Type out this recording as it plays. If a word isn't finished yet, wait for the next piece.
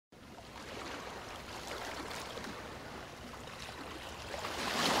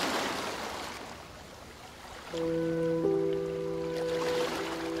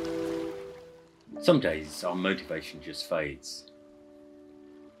Some days our motivation just fades.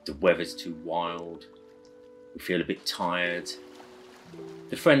 The weather's too wild, we feel a bit tired,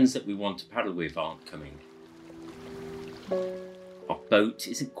 the friends that we want to paddle with aren't coming. Our boat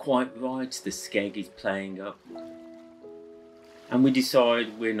isn't quite right, the skeg is playing up. And we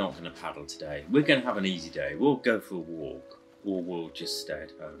decide we're not going to paddle today, we're going to have an easy day, we'll go for a walk, or we'll just stay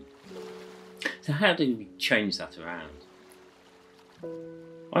at home. So how do we change that around?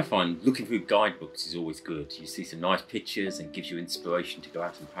 I find looking through guidebooks is always good. You see some nice pictures and gives you inspiration to go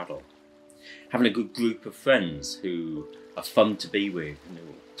out and paddle. Having a good group of friends who are fun to be with and who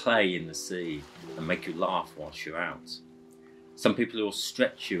will play in the sea and make you laugh whilst you're out. Some people will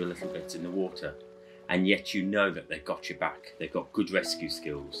stretch you a little bit in the water, and yet you know that they've got your back. They've got good rescue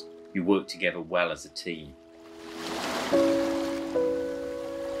skills. You work together well as a team.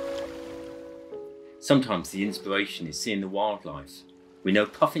 Sometimes the inspiration is seeing the wildlife. We know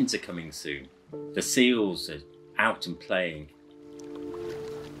puffins are coming soon. The seals are out and playing.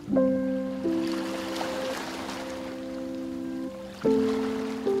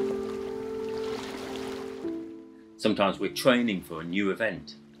 Sometimes we're training for a new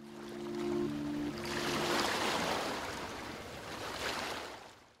event.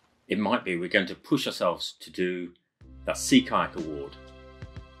 It might be we're going to push ourselves to do that Sea Kayak award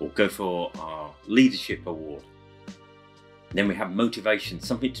or go for our leadership award. Then we have motivation,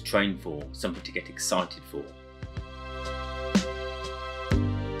 something to train for, something to get excited for.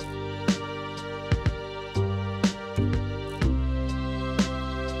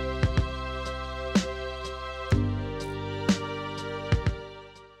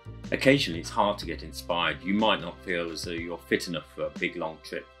 Occasionally it's hard to get inspired. You might not feel as though you're fit enough for a big long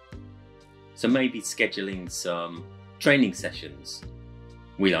trip. So maybe scheduling some training sessions.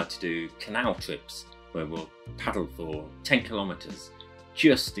 We like to do canal trips where we'll paddle for 10 kilometres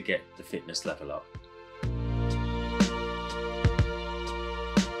just to get the fitness level up.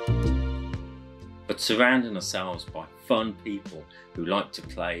 But surrounding ourselves by fun people who like to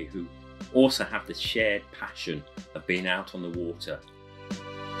play, who also have the shared passion of being out on the water.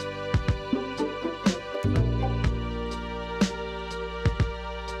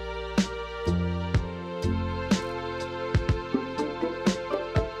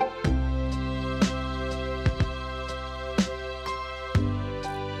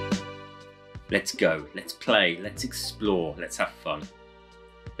 Let's go, let's play, let's explore, let's have fun,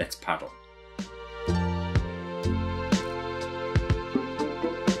 let's paddle.